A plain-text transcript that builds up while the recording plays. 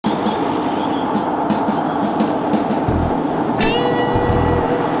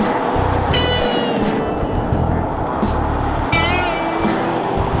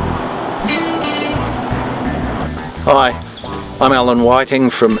Hi, I'm Allan Whiting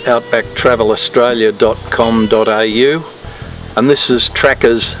from outbacktravellaustralia.com.au, and this is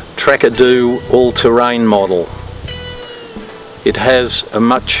Trakka's Trakkadu all-terrain model. It has a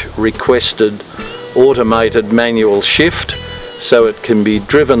much requested automated manual shift, so it can be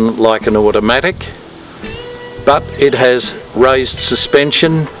driven like an automatic, but it has raised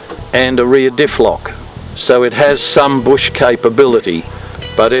suspension and a rear diff lock, so it has some bush capability,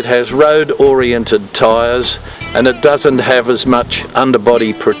 but it has road-oriented tyres and it doesn't have as much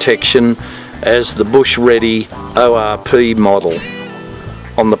underbody protection as the bush-ready ORP model.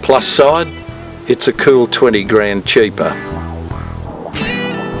 On the plus side, it's a cool 20 grand cheaper.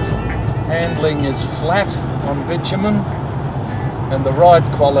 Handling is flat on bitumen and the ride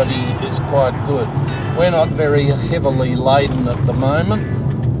quality is quite good. We're not very heavily laden at the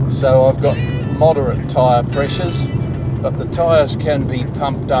moment, so I've got moderate tyre pressures, but the tyres can be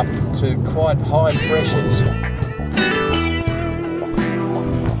pumped up to quite high pressures.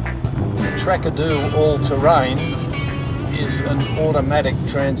 Trakkadu all-terrain is an automatic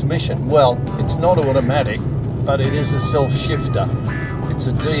transmission. Well, it's not automatic, but it is a self-shifter. It's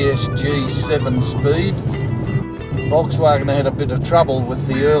a DSG 7-speed. Volkswagen had a bit of trouble with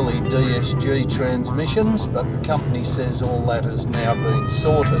the early DSG transmissions, but the company says all that has now been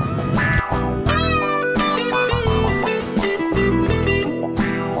sorted.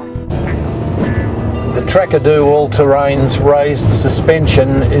 The Trakkadu all-terrain's raised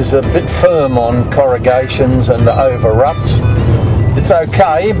suspension is a bit firm on corrugations and over ruts. It's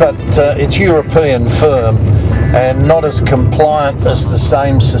okay, but it's European firm and not as compliant as the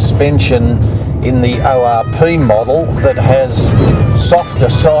same suspension in the ORP model that has softer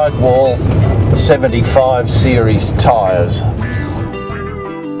sidewall 75 series tyres.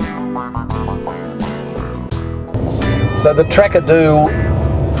 So the Trakkadu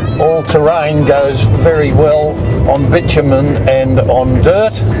all-terrain goes very well on bitumen and on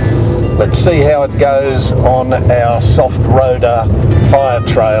dirt. Let's see how it goes on our soft roader fire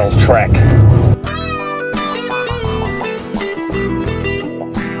trail track.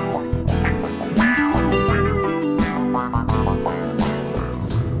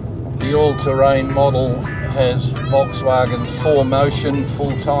 The all-terrain model has Volkswagen's 4Motion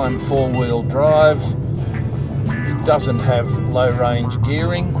full-time four-wheel drive. It doesn't have low-range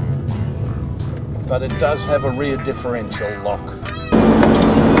gearing, but it does have a rear differential lock.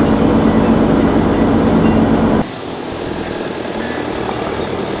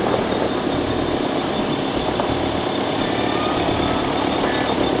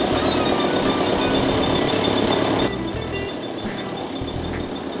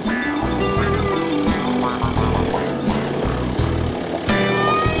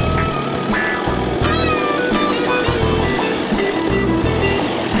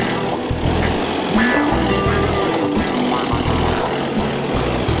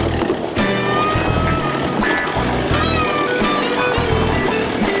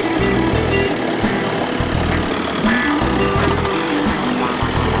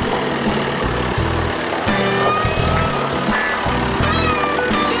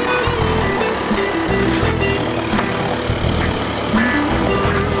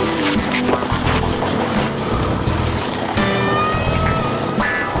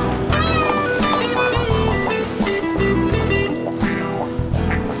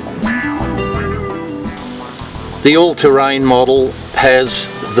 The all-terrain model has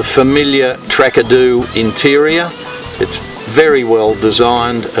the familiar Trakkadu interior. It's very well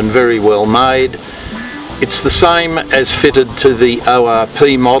designed and very well made. It's the same as fitted to the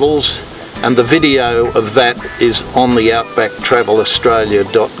ORP models, and the video of that is on the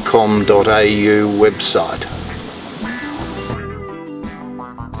outbacktravellaustralia.com.au website.